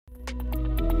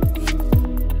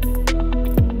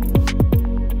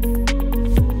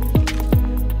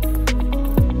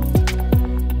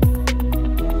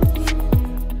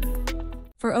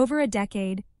over a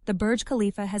decade, the Burj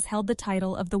Khalifa has held the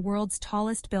title of the world's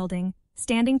tallest building,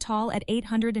 standing tall at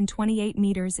 828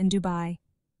 meters in Dubai.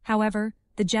 However,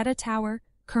 the Jeddah Tower,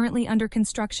 currently under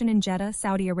construction in Jeddah,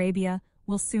 Saudi Arabia,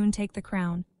 will soon take the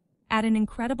crown. At an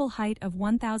incredible height of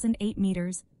 1,008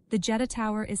 meters, the Jeddah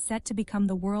Tower is set to become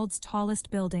the world's tallest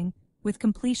building, with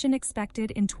completion expected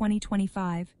in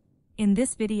 2025. In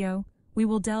this video, we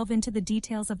will delve into the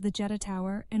details of the Jeddah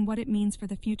Tower and what it means for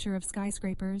the future of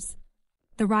skyscrapers.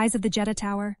 The rise of the Jeddah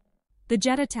Tower. The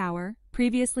Jeddah Tower,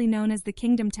 previously known as the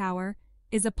Kingdom Tower,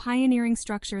 is a pioneering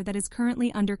structure that is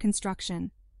currently under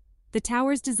construction. The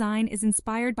tower's design is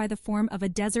inspired by the form of a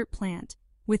desert plant,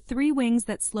 with three wings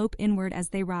that slope inward as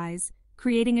they rise,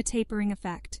 creating a tapering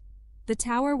effect. The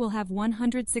tower will have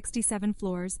 167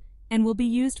 floors and will be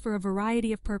used for a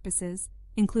variety of purposes,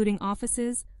 including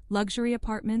offices, luxury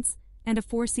apartments, and a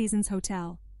Four Seasons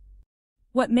hotel.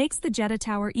 What makes the Jeddah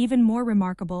Tower even more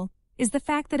remarkable is the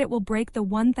fact that it will break the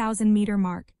 1,000-meter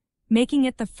mark, making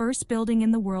it the first building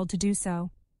in the world to do so.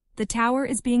 The tower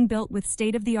is being built with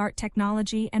state-of-the-art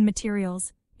technology and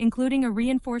materials, including a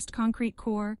reinforced concrete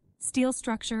core, steel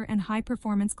structure, and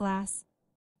high-performance glass.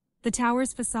 The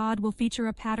tower's facade will feature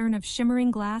a pattern of shimmering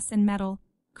glass and metal,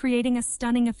 creating a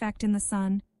stunning effect in the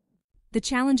sun. The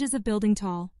challenges of building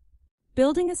tall.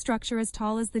 Building a structure as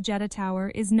tall as the Jeddah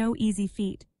Tower is no easy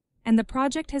feat, and the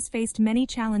project has faced many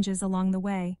challenges along the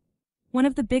way. One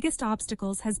of the biggest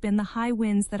obstacles has been the high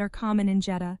winds that are common in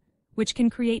Jeddah, which can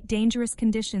create dangerous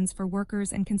conditions for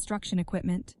workers and construction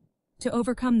equipment. To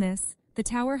overcome this, the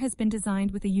tower has been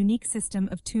designed with a unique system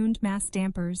of tuned mass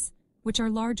dampers, which are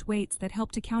large weights that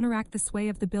help to counteract the sway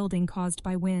of the building caused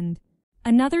by wind.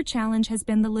 Another challenge has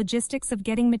been the logistics of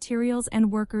getting materials and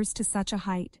workers to such a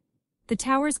height. The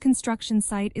tower's construction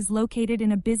site is located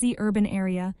in a busy urban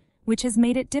area, which has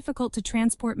made it difficult to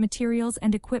transport materials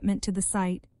and equipment to the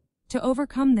site. To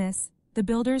overcome this, the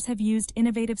builders have used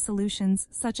innovative solutions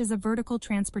such as a vertical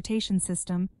transportation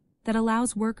system that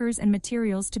allows workers and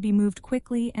materials to be moved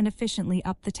quickly and efficiently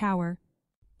up the tower.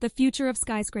 The future of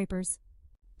skyscrapers.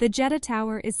 The Jeddah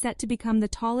Tower is set to become the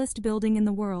tallest building in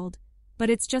the world, but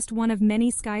it's just one of many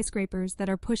skyscrapers that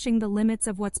are pushing the limits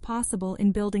of what's possible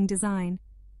in building design.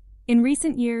 In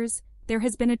recent years, there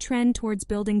has been a trend towards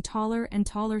building taller and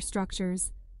taller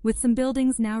structures, with some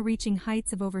buildings now reaching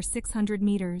heights of over 600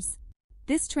 meters.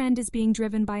 This trend is being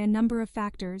driven by a number of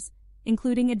factors,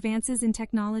 including advances in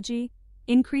technology,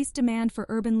 increased demand for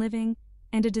urban living,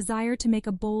 and a desire to make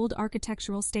a bold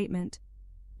architectural statement.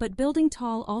 But building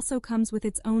tall also comes with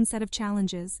its own set of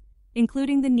challenges,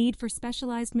 including the need for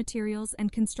specialized materials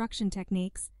and construction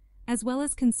techniques, as well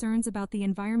as concerns about the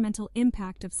environmental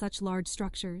impact of such large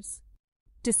structures.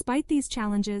 Despite these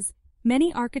challenges,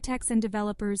 many architects and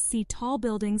developers see tall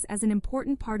buildings as an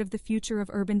important part of the future of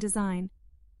urban design.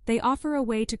 They offer a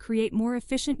way to create more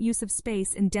efficient use of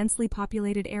space in densely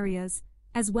populated areas,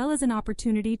 as well as an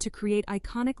opportunity to create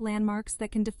iconic landmarks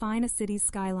that can define a city's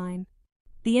skyline.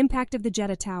 The impact of the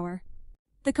Jeddah Tower.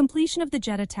 The completion of the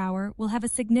Jeddah Tower will have a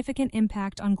significant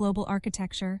impact on global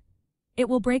architecture. It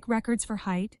will break records for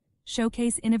height,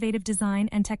 showcase innovative design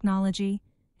and technology,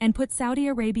 and put Saudi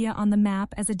Arabia on the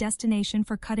map as a destination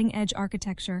for cutting-edge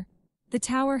architecture. The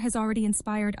tower has already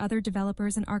inspired other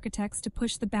developers and architects to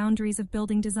push the boundaries of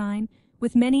building design,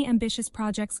 with many ambitious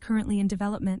projects currently in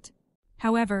development.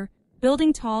 However,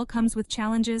 building tall comes with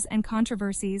challenges and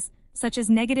controversies, such as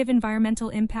negative environmental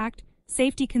impact,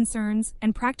 safety concerns,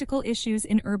 and practical issues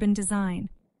in urban design.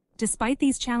 Despite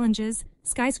these challenges,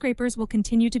 skyscrapers will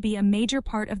continue to be a major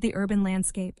part of the urban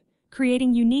landscape,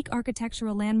 creating unique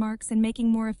architectural landmarks and making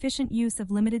more efficient use of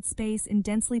limited space in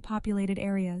densely populated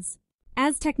areas.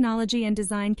 As technology and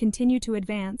design continue to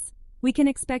advance, we can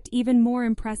expect even more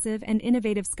impressive and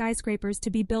innovative skyscrapers to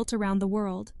be built around the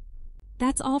world.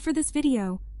 That's all for this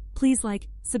video. Please like,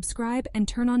 subscribe, and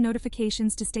turn on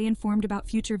notifications to stay informed about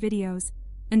future videos.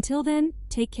 Until then,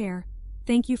 take care.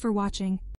 Thank you for watching.